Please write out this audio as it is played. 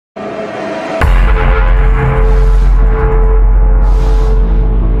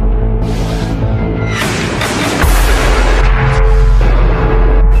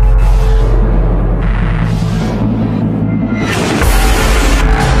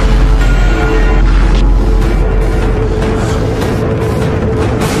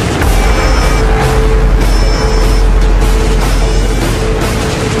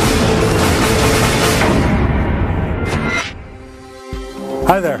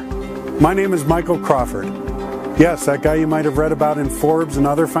My name is Michael Crawford. Yes, that guy you might have read about in Forbes and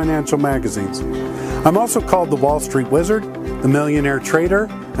other financial magazines. I'm also called the Wall Street Wizard, the Millionaire Trader,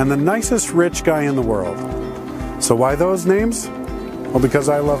 and the nicest rich guy in the world. So why those names? Well, because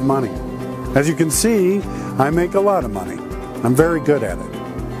I love money. As you can see, I make a lot of money. I'm very good at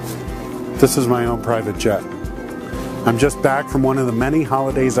it. This is my own private jet. I'm just back from one of the many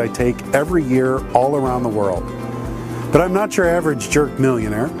holidays I take every year all around the world. But I'm not your average jerk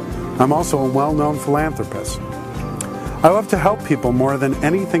millionaire. I'm also a well-known philanthropist. I love to help people more than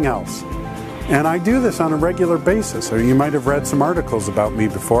anything else. And I do this on a regular basis, or you might have read some articles about me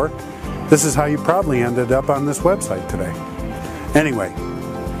before. This is how you probably ended up on this website today. Anyway,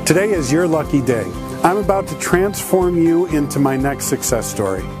 today is your lucky day. I'm about to transform you into my next success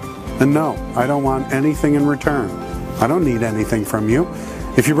story. And no, I don't want anything in return. I don't need anything from you.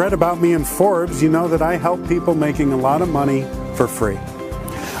 If you read about me in Forbes, you know that I help people making a lot of money for free.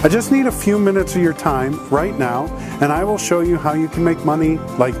 I just need a few minutes of your time right now, and I will show you how you can make money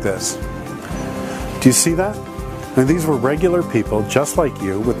like this. Do you see that? And these were regular people just like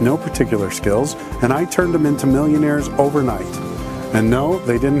you with no particular skills, and I turned them into millionaires overnight. And no,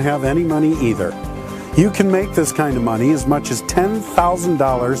 they didn't have any money either. You can make this kind of money as much as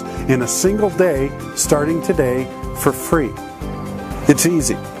 $10,000 in a single day starting today for free. It's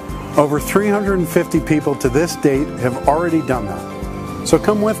easy. Over 350 people to this date have already done that. So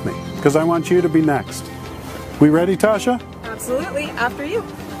come with me, because I want you to be next. We ready, Tasha? Absolutely. After you.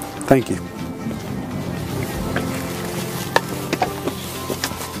 Thank you.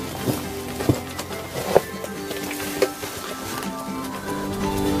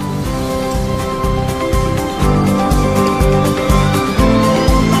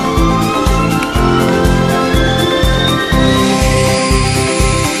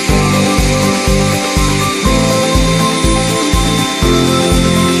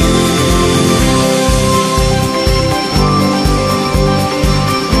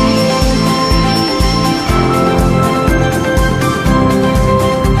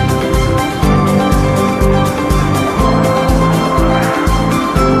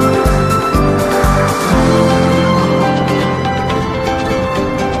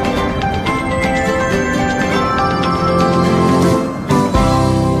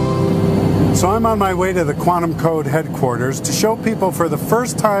 So I'm on my way to the Quantum Code headquarters to show people for the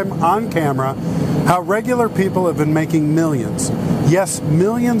first time on camera how regular people have been making millions, yes,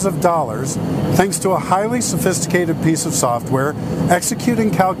 millions of dollars, thanks to a highly sophisticated piece of software executing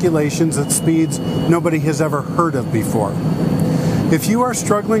calculations at speeds nobody has ever heard of before. If you are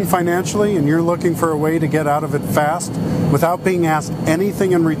struggling financially and you're looking for a way to get out of it fast without being asked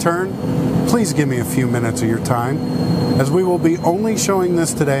anything in return, please give me a few minutes of your time, as we will be only showing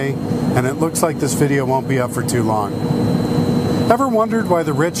this today, and it looks like this video won't be up for too long. Ever wondered why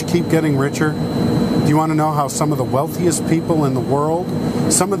the rich keep getting richer? Do you want to know how some of the wealthiest people in the world,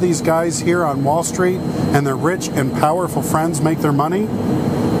 some of these guys here on Wall Street, and their rich and powerful friends make their money?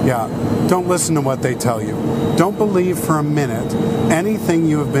 Yeah, don't listen to what they tell you. Don't believe for a minute anything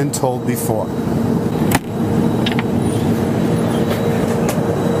you have been told before.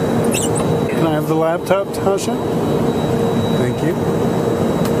 Can I have the laptop, Tasha? Thank you.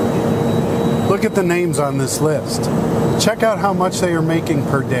 Look at the names on this list. Check out how much they are making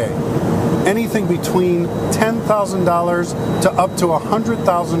per day. Anything between $10,000 to up to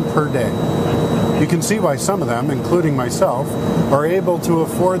 $100,000 per day. You can see why some of them, including myself, are able to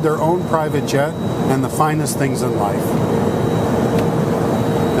afford their own private jet and the finest things in life.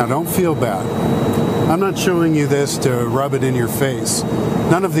 Now don't feel bad. I'm not showing you this to rub it in your face.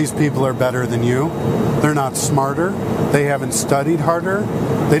 None of these people are better than you. They're not smarter. They haven't studied harder.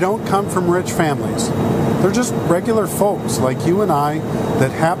 They don't come from rich families. They're just regular folks like you and I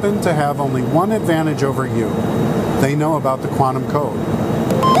that happen to have only one advantage over you. They know about the quantum code.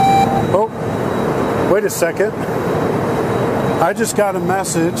 Oh, wait a second. I just got a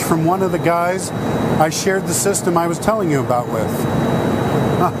message from one of the guys I shared the system I was telling you about with.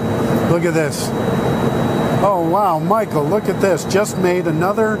 Look at this. Oh wow, Michael, look at this. Just made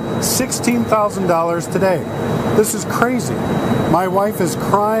another $16,000 today. This is crazy. My wife is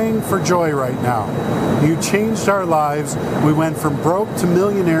crying for joy right now. You changed our lives. We went from broke to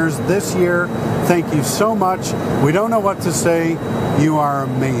millionaires this year. Thank you so much. We don't know what to say. You are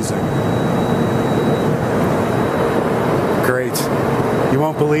amazing. Great. You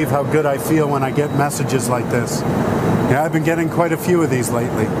won't believe how good I feel when I get messages like this. Yeah, I've been getting quite a few of these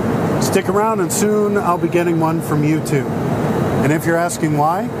lately. Stick around and soon I'll be getting one from you too. And if you're asking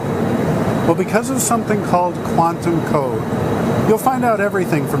why, well, because of something called quantum code. you'll find out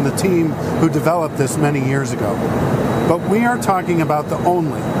everything from the team who developed this many years ago. But we are talking about the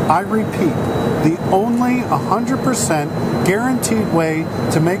only, I repeat, the only 100% guaranteed way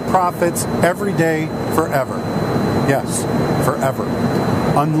to make profits every day forever. Yes, forever.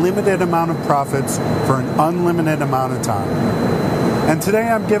 Unlimited amount of profits for an unlimited amount of time. And today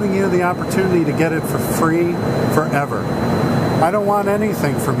I'm giving you the opportunity to get it for free forever. I don't want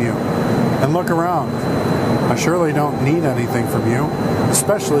anything from you. And look around. I surely don't need anything from you,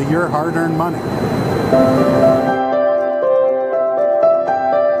 especially your hard-earned money.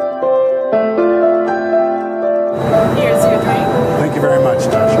 Here's your drink. Thank you very much,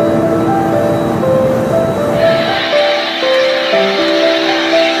 Tasha.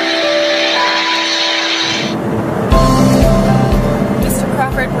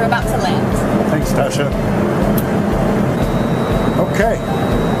 We're about to land. Thanks, Tasha. Okay,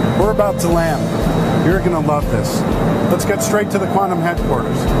 we're about to land. You're going to love this. Let's get straight to the Quantum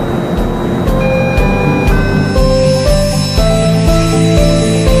headquarters.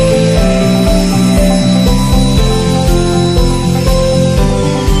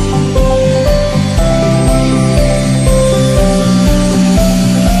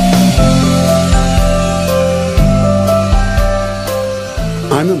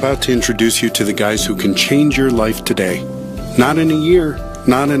 I'm about to introduce you to the guys who can change your life today. Not in a year,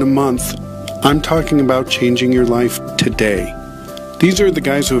 not in a month. I'm talking about changing your life today. These are the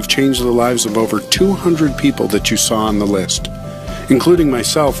guys who have changed the lives of over 200 people that you saw on the list, including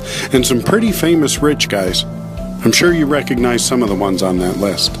myself and some pretty famous rich guys. I'm sure you recognize some of the ones on that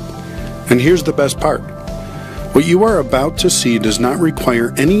list. And here's the best part. What you are about to see does not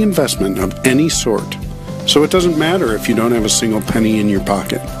require any investment of any sort. So it doesn't matter if you don't have a single penny in your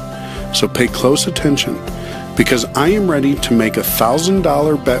pocket. So pay close attention, because I am ready to make a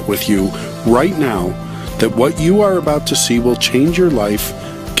 $1,000 bet with you right now that what you are about to see will change your life,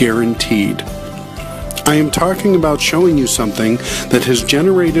 guaranteed. I am talking about showing you something that has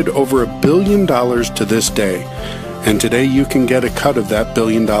generated over $1 billion to this day. And today you can get a cut of that $1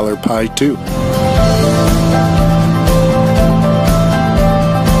 billion pie too.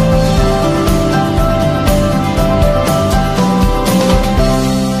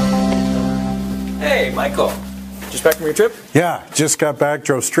 Michael, just back from your trip? Yeah, just got back,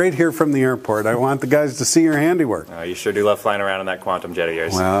 drove straight here from the airport. I want the guys to see your handiwork. You sure do love flying around in that Quantum jet of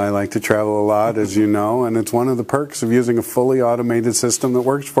yours. Well, I like to travel a lot, as you know, and it's one of the perks of using a fully automated system that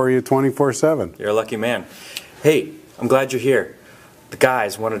works for you 24/7. You're a lucky man. Hey, I'm glad you're here. The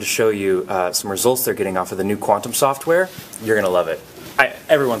guys wanted to show you some results they're getting off of the new Quantum software. You're going to love it.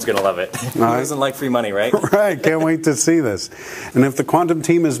 Everyone's going to love it. Who doesn't like free money, right? Right, can't wait to see this. And if the Quantum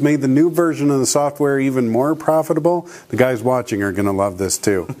team has made the new version of the software even more profitable, the guys watching are going to love this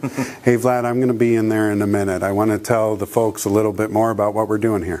too. Hey Vlad, I'm going to be in there in a minute. I want to tell the folks a little bit more about what we're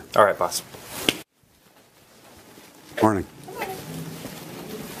doing here. All right, boss. Morning.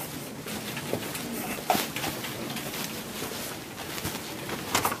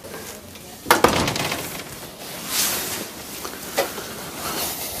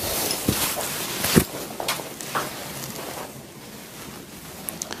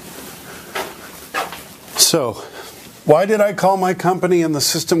 So, why did I call my company and the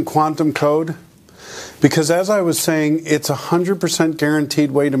system Quantum Code? Because as I was saying, it's a 100%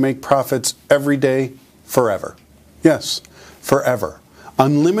 guaranteed way to make profits every day, forever. Yes, forever.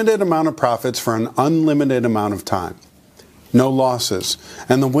 Unlimited amount of profits for an unlimited amount of time. No losses.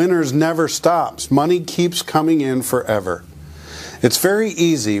 And the winners never stops. Money keeps coming in forever. It's very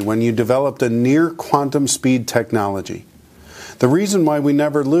easy when you developed a near quantum speed technology. The reason why we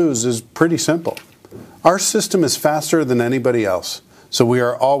never lose is pretty simple. Our system is faster than anybody else, so we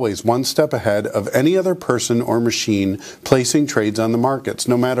are always one step ahead of any other person or machine placing trades on the markets,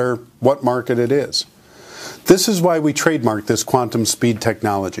 no matter what market it is. This is why we trademarked this quantum speed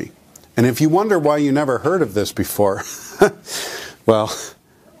technology. And if you wonder why you never heard of this before, well,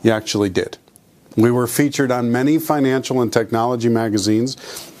 you actually did. We were featured on many financial and technology magazines.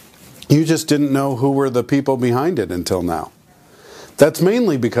 You just didn't know who were the people behind it until now. That's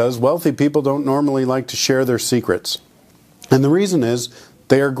mainly because wealthy people don't normally like to share their secrets. And the reason is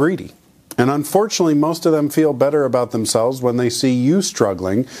they are greedy. And unfortunately, most of them feel better about themselves when they see you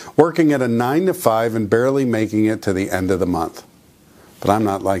struggling, working at a 9-to-5 and barely making it to the end of the month. But I'm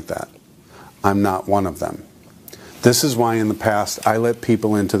not like that. I'm not one of them. This is why in the past I let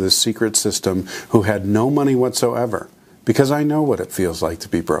people into this secret system who had no money whatsoever, because I know what it feels like to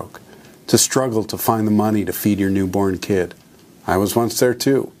be broke, to struggle to find the money to feed your newborn kid. I was once there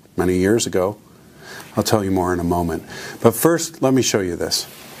too, many years ago. I'll tell you more in a moment. But first, let me show you this.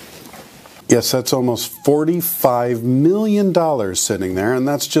 Yes, that's almost $45 million sitting there, and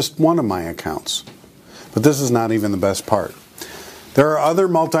that's just one of my accounts. But this is not even the best part. There are other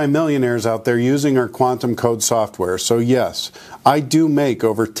multimillionaires out there using our Quantum Code software, so yes, I do make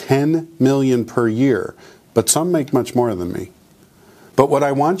over $10 million per year, but some make much more than me. But what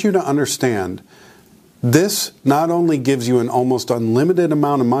I want you to understand, this not only gives you an almost unlimited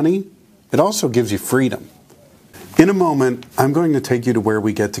amount of money, it also gives you freedom. In a moment, I'm going to take you to where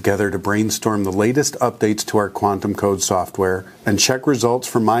we get together to brainstorm the latest updates to our Quantum Code software and check results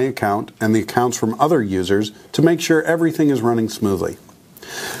from my account and the accounts from other users to make sure everything is running smoothly.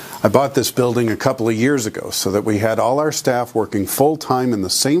 I bought this building a couple of years ago so that we had all our staff working full-time in the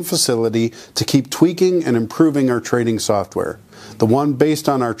same facility to keep tweaking and improving our trading software, the one based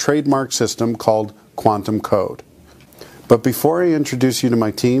on our trademark system called Quantum Code. But before I introduce you to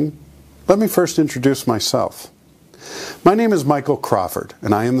my team, let me first introduce myself. My name is Michael Crawford,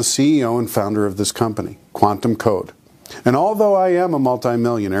 and I am the CEO and founder of this company, Quantum Code. And although I am a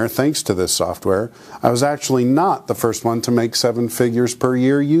multimillionaire thanks to this software, I was actually not the first one to make 7 figures per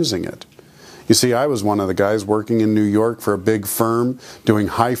year using it. You see, I was one of the guys working in New York for a big firm, doing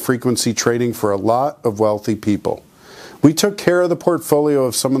high-frequency trading for a lot of wealthy people. We took care of the portfolio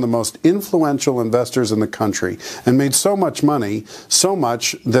of some of the most influential investors in the country and made so much money, so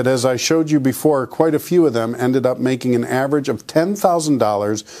much that, as I showed you before, quite a few of them ended up making an average of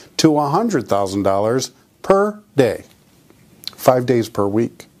 $10,000 to $100,000 per day. 5 days per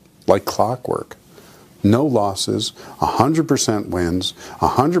week, like clockwork. No losses, 100% wins,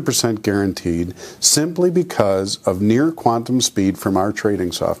 100% guaranteed, simply because of near quantum speed from our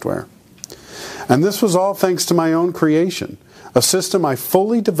trading software. And this was all thanks to my own creation, a system I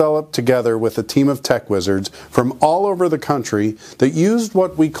fully developed together with a team of tech wizards from all over the country that used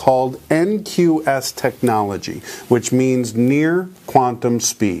what we called NQS technology, which means near quantum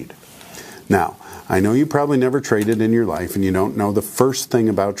speed. Now, I know you probably never traded in your life and you don't know the first thing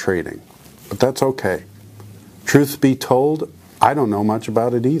about trading, but that's okay. Truth be told, I don't know much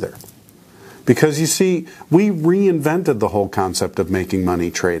about it either. Because you see, we reinvented the whole concept of making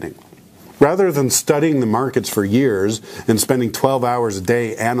money trading. Rather than studying the markets for years and spending 12 hours a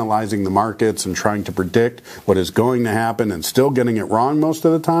day analyzing the markets and trying to predict what is going to happen and still getting it wrong most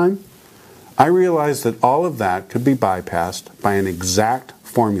of the time, I realized that all of that could be bypassed by an exact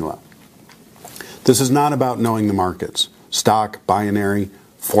formula. This is not about knowing the markets, stock, binary,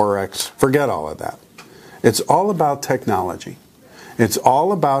 forex, forget all of that. It's all about technology. It's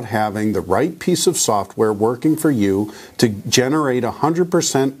all about having the right piece of software working for you to generate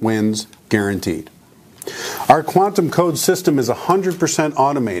 100% wins guaranteed. Our Quantum Code system is 100%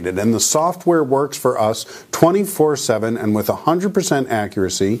 automated, and the software works for us 24/7 and with 100%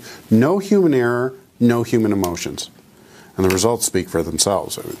 accuracy, no human error, no human emotions. And the results speak for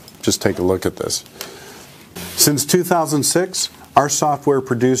themselves. Just take a look at this. Since 2006, our software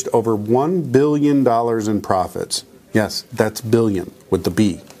produced over $1 billion in profits. Yes, that's billion with the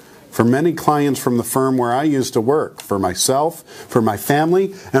B. For many clients from the firm where I used to work, for myself, for my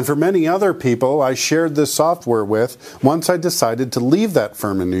family, and for many other people I shared this software with once I decided to leave that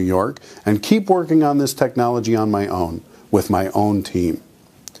firm in New York and keep working on this technology on my own, with my own team.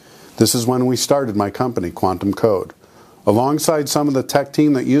 This is when we started my company, Quantum Code, alongside some of the tech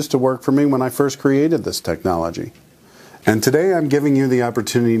team that used to work for me when I first created this technology. And today I'm giving you the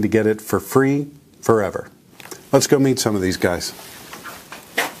opportunity to get it for free forever. Let's go meet some of these guys.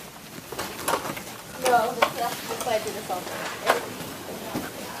 No, that's why I did this all.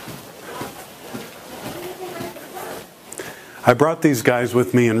 I brought these guys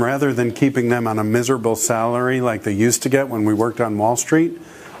with me, and rather than keeping them on a miserable salary like they used to get when we worked on Wall Street,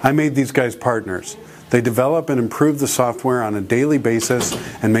 I made these guys partners. They develop and improve the software on a daily basis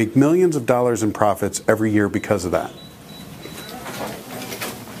and make millions of dollars in profits every year because of that.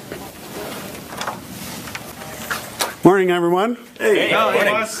 Morning, everyone. Hey,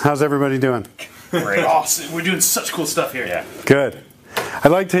 morning. How's everybody doing? Great. Awesome. We're doing such cool stuff here. Yeah. Good.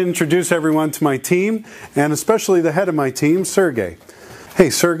 I'd like to introduce everyone to my team, and especially the head of my team, Sergey. Hey,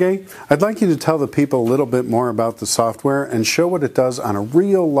 Sergey, I'd like you to tell the people a little bit more about the software and show what it does on a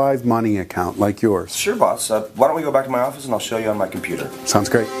real live money account like yours. Sure, boss. Why don't we go back to my office and I'll show you on my computer. Sounds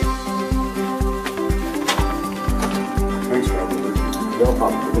great. Thanks, Robert. No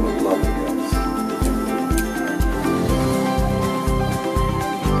problem. You're going to love it.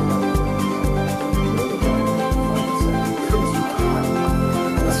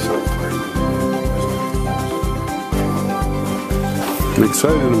 I'm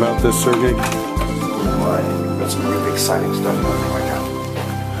excited about this, Sergey. Got some really exciting stuff going right now.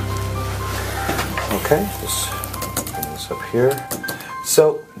 Okay, just bring this up here.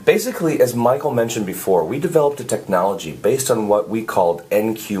 So basically, as Michael mentioned before, we developed a technology based on what we called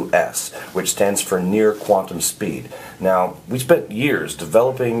NQS, which stands for Near Quantum Speed. Now, we spent years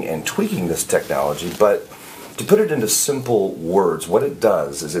developing and tweaking this technology, but to put it into simple words, what it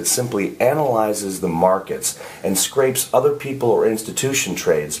does is it simply analyzes the markets and scrapes other people or institution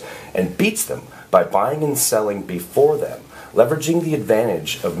trades and beats them by buying and selling before them, leveraging the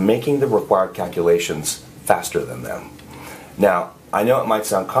advantage of making the required calculations faster than them. Now, I know it might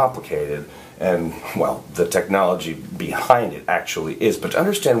sound complicated, and, well, the technology behind it actually is, but to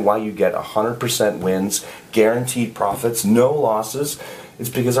understand why you get 100% wins, guaranteed profits, no losses, it's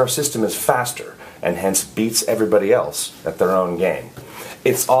because our system is faster and hence beats everybody else at their own game.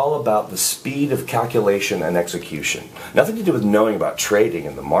 It's all about the speed of calculation and execution. Nothing to do with knowing about trading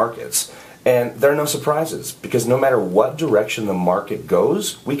in the markets. And there are no surprises, because no matter what direction the market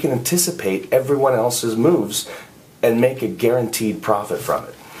goes, we can anticipate everyone else's moves and make a guaranteed profit from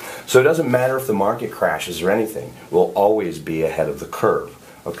it. So it doesn't matter if the market crashes or anything, we'll always be ahead of the curve.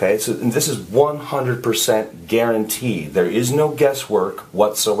 Okay, so and this is 100% guaranteed. There is no guesswork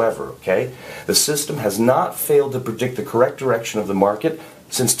whatsoever, okay? The system has not failed to predict the correct direction of the market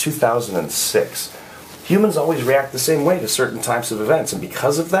since 2006. Humans always react the same way to certain types of events, and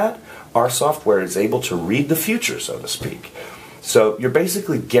because of that, our software is able to read the future, so to speak. So you're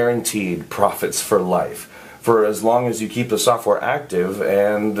basically guaranteed profits for life, for as long as you keep the software active,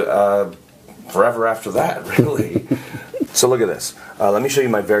 and forever after that, really. So look at this. Let me show you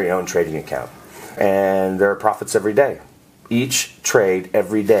my very own trading account. And there are profits every day. Each trade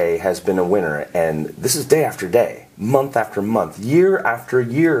every day has been a winner, and this is day after day, month after month, year after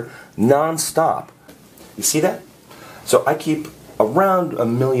year, non-stop. You see that? So I keep around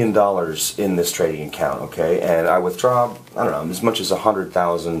 $1 million in this trading account, okay? And I withdraw, I don't know, as much as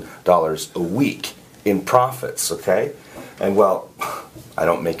 $100,000 a week in profits, okay? And well, I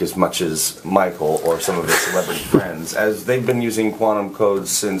don't make as much as Michael or some of his celebrity friends, as they've been using quantum codes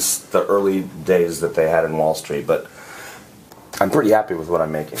since the early days that they had in Wall Street, but I'm pretty happy with what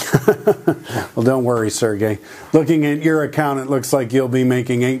I'm making. Well, don't worry, Sergey. Looking at your account, it looks like you'll be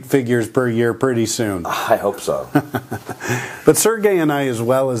making 8 figures per year pretty soon. I hope so. But Sergey and I, as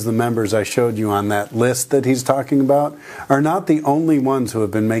well as the members I showed you on that list that he's talking about, are not the only ones who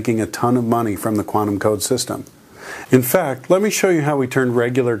have been making a ton of money from the quantum code system. In fact, let me show you how we turned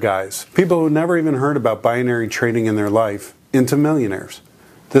regular guys, people who never even heard about binary trading in their life, into millionaires.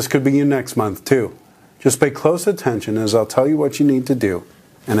 This could be you next month, too. Just pay close attention as I'll tell you what you need to do.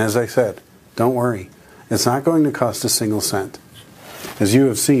 And as I said, don't worry. It's not going to cost a single cent. As you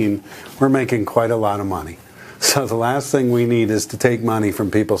have seen, we're making quite a lot of money. So the last thing we need is to take money from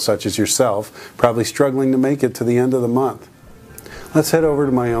people such as yourself, probably struggling to make it to the end of the month. Let's head over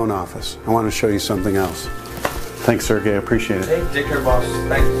to my own office. I want to show you something else. Thanks, Sergey. I appreciate it. Hey, take care, boss.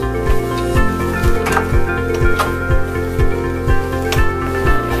 Thanks.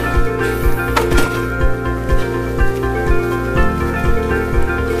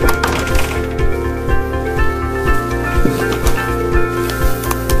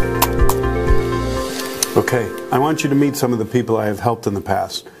 Okay, I want you to meet some of the people I have helped in the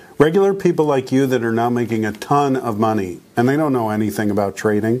past. Regular people like you that are now making a ton of money, and they don't know anything about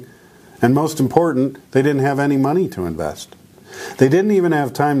trading. And most important, they didn't have any money to invest. They didn't even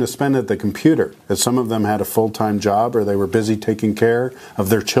have time to spend at the computer, as some of them had a full-time job or they were busy taking care of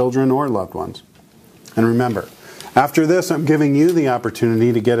their children or loved ones. And remember, after this, I'm giving you the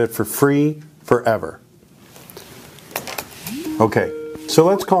opportunity to get it for free forever. Okay, so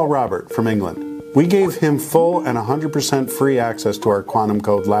let's call Robert from England. We gave him full and 100% free access to our quantum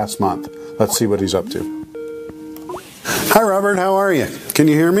code last month. Let's see what he's up to. Hi, Robert. How are you? Can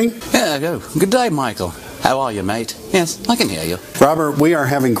you hear me? Yeah, good day, Michael. How are you, mate? Yes, I can hear you. Robert, we are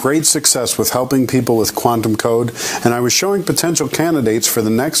having great success with helping people with quantum code, and I was showing potential candidates for the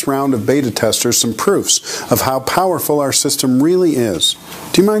next round of beta testers some proofs of how powerful our system really is.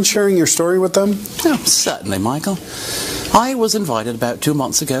 Do you mind sharing your story with them? Oh, certainly, Michael. I was invited about 2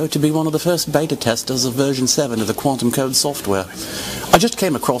 months ago to be one of the first beta testers of version 7 of the quantum code software. I just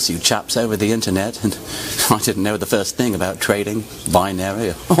came across you chaps over the internet, and I didn't know the first thing about trading,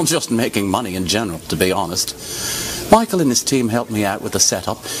 binary, or just making money in general, to be honest. Michael and his team helped me out with the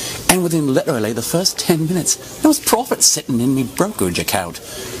setup, and within literally the first 10 minutes, there was profit sitting in my brokerage account.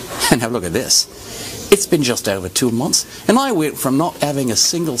 And now look at this. It's been just over 2 months, and I went from not having a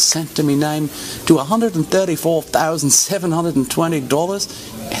single cent to me name to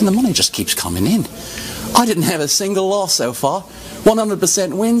 $134,720, and the money just keeps coming in. I didn't have a single loss so far.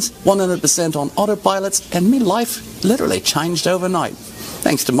 100% wins, 100% on autopilots, and my life literally changed overnight.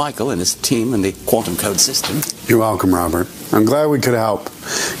 Thanks to Michael and his team and the quantum code system. You're welcome, Robert. I'm glad we could help.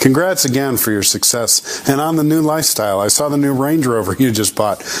 Congrats again for your success and on the new lifestyle. I saw the new Range Rover you just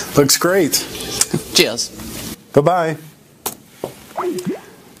bought. Looks great. Cheers. Bye-bye.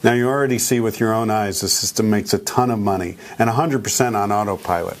 Now you already see with your own eyes the system makes a ton of money and 100% on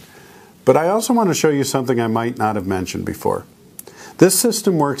autopilot. But I also want to show you something I might not have mentioned before. This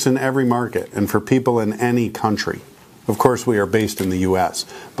system works in every market and for people in any country. Of course, we are based in the U.S.,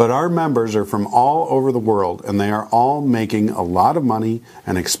 but our members are from all over the world, and they are all making a lot of money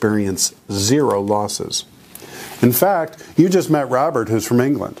and experience zero losses. In fact, you just met Robert, who's from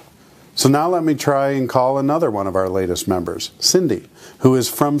England. So now let me try and call another one of our latest members, Cindy, who is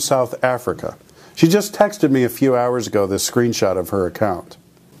from South Africa. She just texted me a few hours ago this screenshot of her account.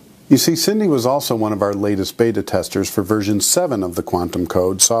 You see, Cindy was also one of our latest beta testers for version 7 of the Quantum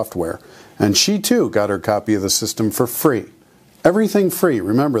Code software, and she too got her copy of the system for free. Everything free,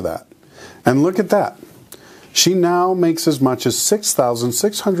 remember that. And look at that. She now makes as much as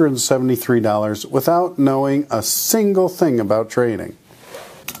 $6,673 without knowing a single thing about trading.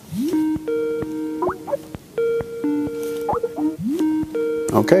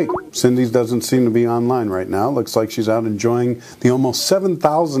 Okay, Cindy doesn't seem to be online right now. Looks like she's out enjoying the almost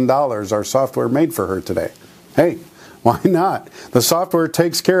 $7,000 our software made for her today. Hey, why not? The software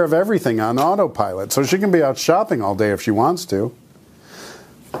takes care of everything on autopilot, so she can be out shopping all day if she wants to.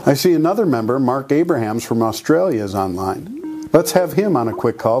 I see another member, Mark Abrahams from Australia, is online. Let's have him on a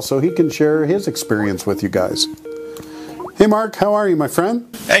quick call so he can share his experience with you guys. Hey Mark, how are you, my friend?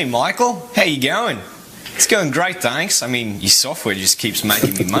 Hey Michael, how you going? It's going great, thanks. I mean, your software just keeps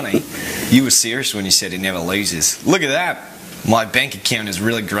making me money. You were serious when you said it never loses. Look at that. My bank account is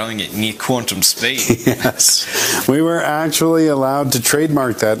really growing at near quantum speed. Yes, we were actually allowed to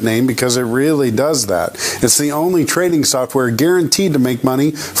trademark that name because it really does that. It's the only trading software guaranteed to make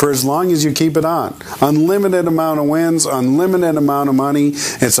money for as long as you keep it on. Unlimited amount of wins, unlimited amount of money.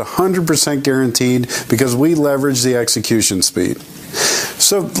 It's 100% guaranteed because we leverage the execution speed.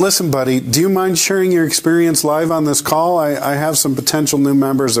 So listen, buddy, do you mind sharing your experience live on this call? I have some potential new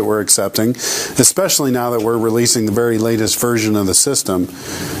members that we're accepting, especially now that we're releasing the very latest version of the system.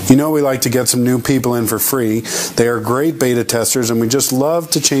 You know we like to get some new people in for free. They are great beta testers, and we just love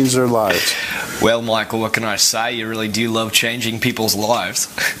to change their lives. Well, Michael, what can I say? You really do love changing people's lives.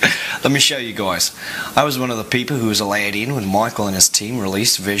 Let me show you guys. I was one of the people who was allowed in when Michael and his team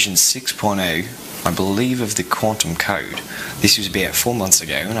released version 6.0. I believe of the Quantum Code. This was about 4 months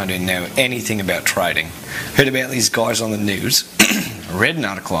ago and I didn't know anything about trading. Heard about these guys on the news, read an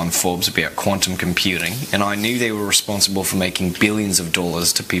article on Forbes about quantum computing, and I knew they were responsible for making billions of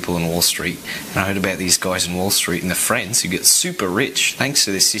dollars to people in Wall Street. And I heard about these guys in Wall Street and their friends who get super rich thanks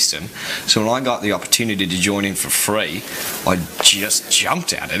to this system. So when I got the opportunity to join in for free, I just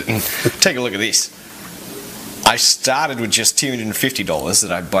jumped at it. And take a look at this. I started with just $250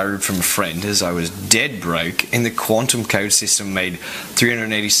 that I borrowed from a friend as I was dead broke, and the Quantum Code system made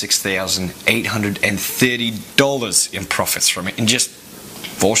 $386,830 in profits from it in just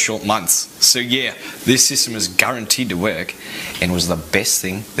 4 short months. So yeah, this system is guaranteed to work and was the best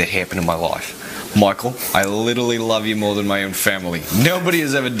thing that happened in my life. Michael, I literally love you more than my own family. Nobody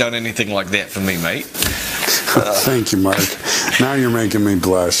has ever done anything like that for me, mate. Thank you, Mark. Now you're making me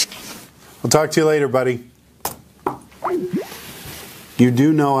blush. We'll talk to you later, buddy. You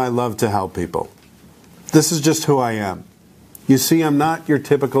do know I love to help people. This is just who I am. You see, I'm not your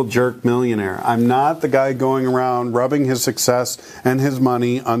typical jerk millionaire. I'm not the guy going around rubbing his success and his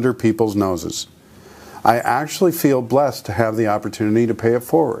money under people's noses. I actually feel blessed to have the opportunity to pay it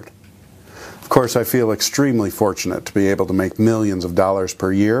forward. Of course, I feel extremely fortunate to be able to make millions of dollars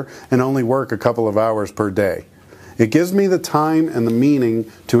per year and only work a couple of hours per day. It gives me the time and the meaning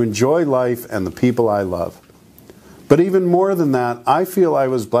to enjoy life and the people I love. But even more than that, I feel I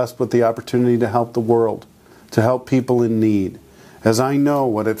was blessed with the opportunity to help the world, to help people in need, as I know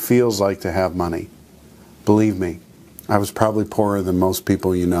what it feels like to have money. Believe me, I was probably poorer than most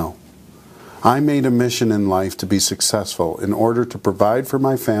people you know. I made a mission in life to be successful in order to provide for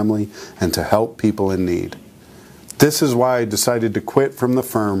my family and to help people in need. This is why I decided to quit from the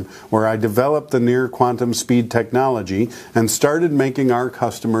firm where I developed the near quantum speed technology and started making our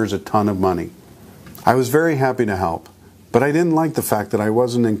customers a ton of money. I was very happy to help, but I didn't like the fact that I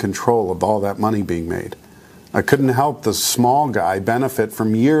wasn't in control of all that money being made. I couldn't help the small guy benefit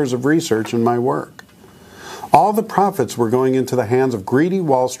from years of research in my work. All the profits were going into the hands of greedy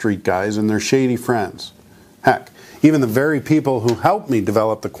Wall Street guys and their shady friends. Heck, even the very people who helped me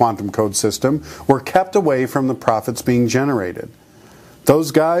develop the Quantum Code system were kept away from the profits being generated.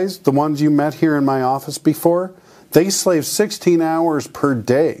 Those guys, the ones you met here in my office before, they slaved 16 hours per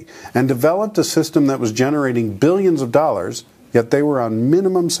day and developed a system that was generating billions of dollars, yet they were on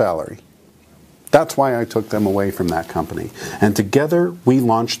minimum salary. That's why I took them away from that company. And together we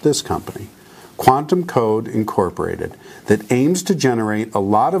launched this company, Quantum Code Incorporated, that aims to generate a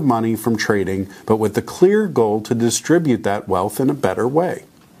lot of money from trading, but with the clear goal to distribute that wealth in a better way.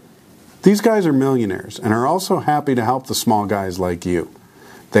 These guys are millionaires and are also happy to help the small guys like you.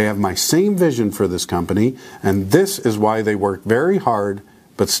 They have my same vision for this company, and this is why they work very hard,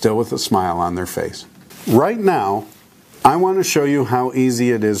 but still with a smile on their face. Right now, I want to show you how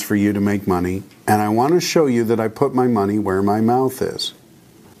easy it is for you to make money, and I want to show you that I put my money where my mouth is.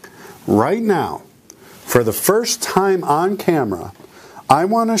 Right now, for the first time on camera, I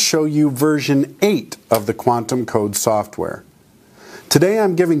want to show you version 8 of the Quantum Code software. Today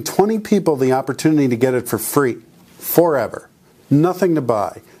I'm giving 20 people the opportunity to get it for free, forever. Nothing to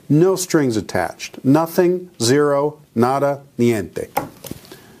buy, no strings attached, nothing, zero, nada, niente.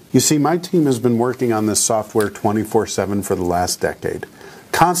 You see, my team has been working on this software 24/7 for the last decade,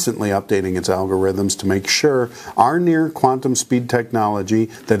 constantly updating its algorithms to make sure our near quantum speed technology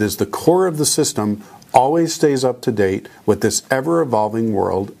that is the core of the system always stays up to date with this ever-evolving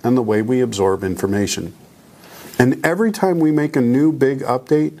world and the way we absorb information. And every time we make a new big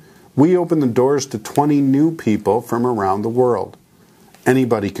update, we open the doors to 20 new people from around the world.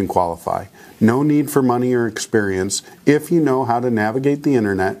 Anybody can qualify. No need for money or experience. If you know how to navigate the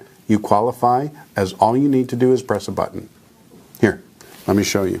internet, you qualify, as all you need to do is press a button. Here, let me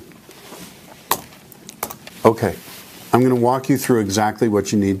show you. Okay, I'm going to walk you through exactly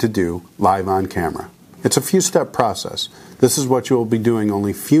what you need to do live on camera. It's a few-step process. This is what you will be doing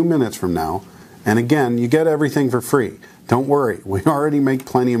only a few minutes from now. And again, you get everything for free. Don't worry, we already make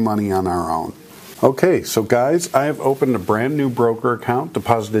plenty of money on our own. Okay, so guys, I have opened a brand new broker account,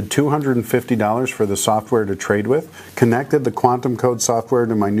 deposited $250 for the software to trade with, connected the Quantum Code software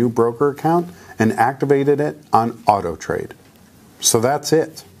to my new broker account, and activated it on auto trade. So that's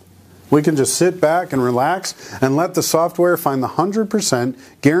it. We can just sit back and relax and let the software find the 100%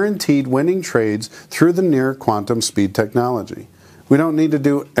 guaranteed winning trades through the near quantum speed technology. We don't need to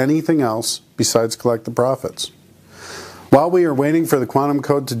do anything else besides collect the profits. While we are waiting for the Quantum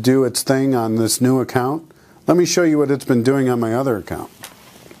Code to do its thing on this new account, let me show you what it's been doing on my other account.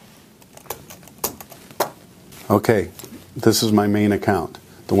 Okay, this is my main account,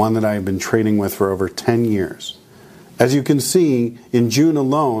 the one that I have been trading with for over 10 years. As you can see, in June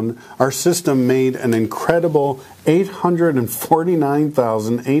alone, our system made an incredible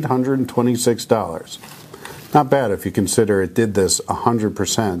 $849,826. Not bad if you consider it did this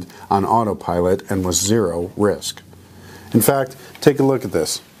 100% on autopilot and was zero risk. In fact, take a look at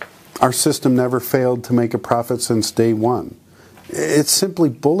this. Our system never failed to make a profit since day one. It's simply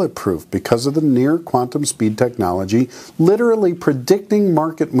bulletproof because of the near quantum speed technology, literally predicting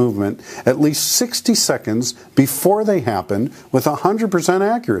market movement at least 60 seconds before they happen with 100%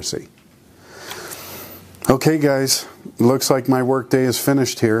 accuracy. Okay guys, looks like my workday is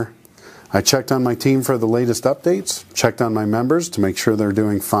finished here. I checked on my team for the latest updates, checked on my members to make sure they're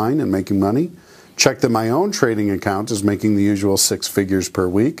doing fine and making money, checked that my own trading account is making the usual 6 figures per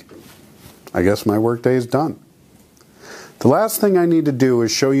week. I guess my workday is done. The last thing I need to do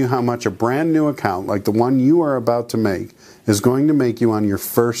is show you how much a brand new account like the one you are about to make is going to make you on your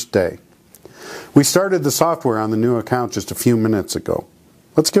first day. We started the software on the new account just a few minutes ago.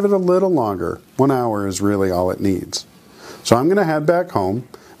 Let's give it a little longer. 1 hour is really all it needs. So I'm going to head back home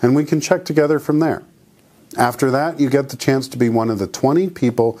and we can check together from there. After that, you get the chance to be one of the 20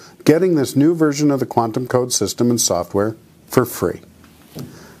 people getting this new version of the Quantum Code system and software for free.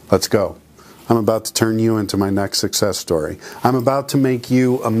 Let's go. I'm about to turn you into my next success story. I'm about to make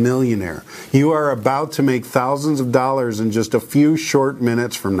you a millionaire. You are about to make thousands of dollars in just a few short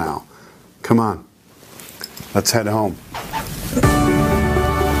minutes from now. Come on. Let's head home.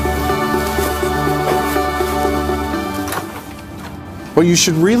 What you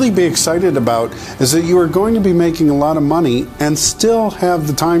should really be excited about is that you are going to be making a lot of money and still have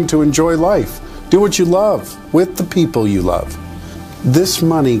the time to enjoy life. Do what you love with the people you love. This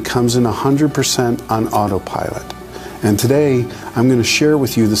money comes in 100% on autopilot. And today, I'm going to share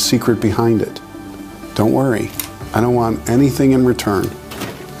with you the secret behind it. Don't worry, I don't want anything in return.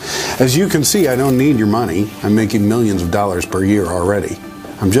 As you can see, I don't need your money. I'm making millions of dollars per year already.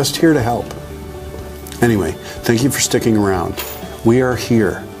 I'm just here to help. Anyway, thank you for sticking around. We are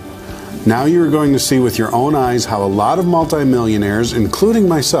here. Now you are going to see with your own eyes how a lot of multimillionaires, including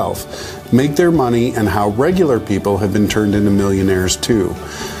myself, make their money and how regular people have been turned into millionaires too.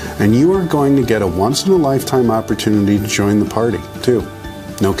 And you are going to get a once-in-a-lifetime opportunity to join the party too.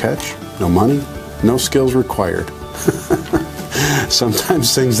 No catch, no money, no skills required.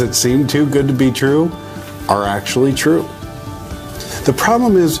 Sometimes things that seem too good to be true are actually true. The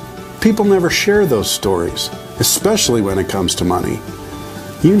problem is, people never share those stories, especially when it comes to money.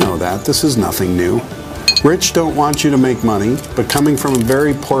 You know that. This is nothing new. Rich don't want you to make money, but coming from a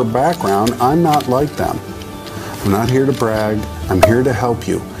very poor background, I'm not like them. I'm not here to brag. I'm here to help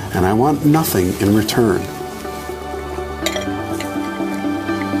you, and I want nothing in return.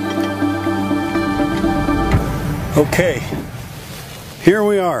 Okay, here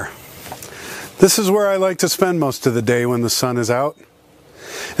we are. This is where I like to spend most of the day when the sun is out.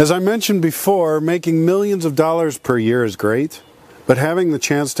 As I mentioned before, making millions of dollars per year is great, but having the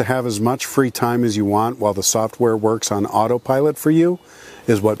chance to have as much free time as you want while the software works on autopilot for you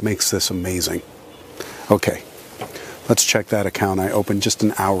is what makes this amazing. Okay, let's check that account I opened just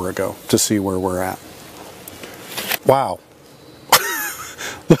an hour ago to see where we're at. Wow.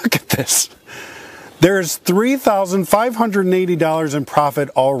 Look at this. There's $3,580 in profit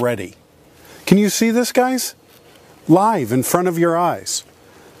already. Can you see this, guys? Live in front of your eyes.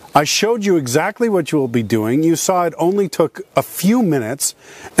 I showed you exactly what you will be doing. You saw it only took a few minutes,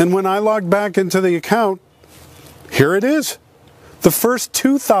 and when I logged back into the account, here it is. The first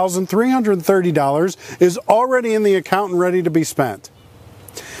 $2,330 is already in the account and ready to be spent.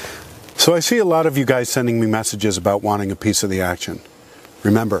 So I see a lot of you guys sending me messages about wanting a piece of the action.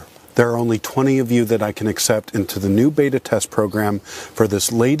 Remember, there are only 20 of you that I can accept into the new beta test program for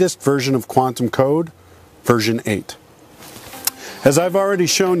this latest version of Quantum Code, version 8. As I've already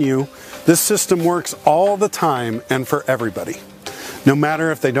shown you, this system works all the time and for everybody. No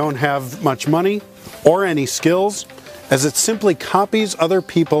matter if they don't have much money or any skills, as it simply copies other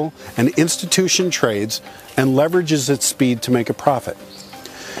people and institution trades and leverages its speed to make a profit.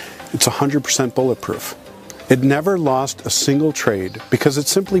 It's 100% bulletproof. It never lost a single trade because it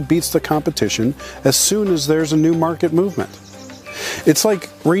simply beats the competition as soon as there's a new market movement. It's like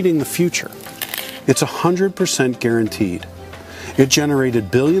reading the future. It's 100% guaranteed. It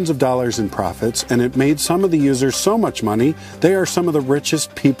generated billions of dollars in profits, and it made some of the users so much money, they are some of the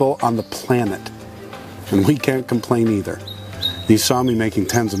richest people on the planet. And we can't complain either. You saw me making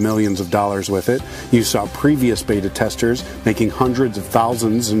tens of millions of dollars with it. You saw previous beta testers making hundreds of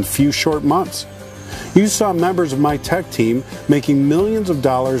thousands in a few short months. You saw members of my tech team making millions of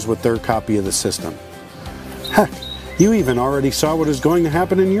dollars with their copy of the system. Heck, you even already saw what is going to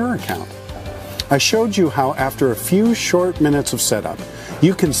happen in your account. I showed you how after a few short minutes of setup,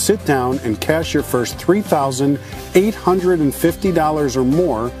 you can sit down and cash your first $3,850 or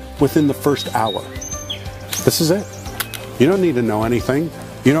more within the first hour. This is it. You don't need to know anything.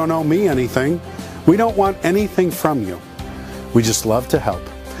 You don't owe me anything. We don't want anything from you. We just love to help.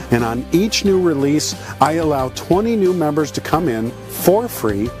 And on each new release, I allow 20 new members to come in for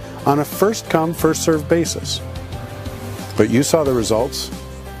free on a first-come, first-served basis. But you saw the results.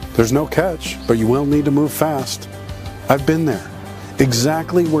 There's no catch, but you will need to move fast. I've been there,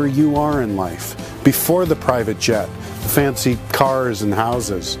 exactly where you are in life, before the private jet, the fancy cars and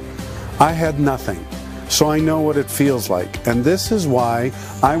houses. I had nothing, so I know what it feels like, and this is why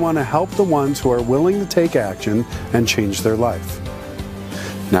I want to help the ones who are willing to take action and change their life.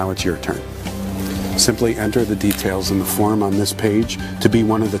 Now it's your turn. Simply enter the details in the form on this page to be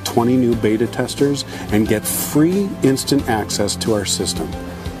one of the 20 new beta testers and get free instant access to our system.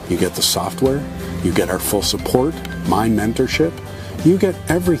 You get the software, you get our full support, my mentorship, you get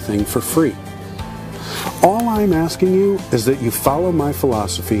everything for free. All I'm asking you is that you follow my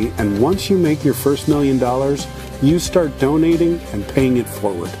philosophy, and once you make your first $1 million, you start donating and paying it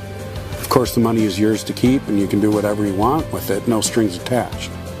forward. Of course, the money is yours to keep and you can do whatever you want with it, no strings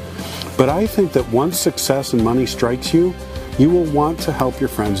attached. But I think that once success and money strikes you, you will want to help your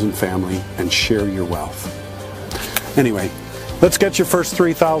friends and family and share your wealth. Anyway, let's get your first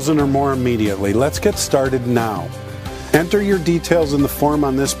 3,000 or more immediately. Let's get started now. Enter your details in the form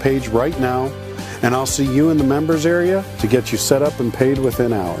on this page right now, and I'll see you in the members area to get you set up and paid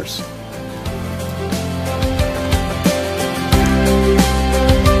within hours.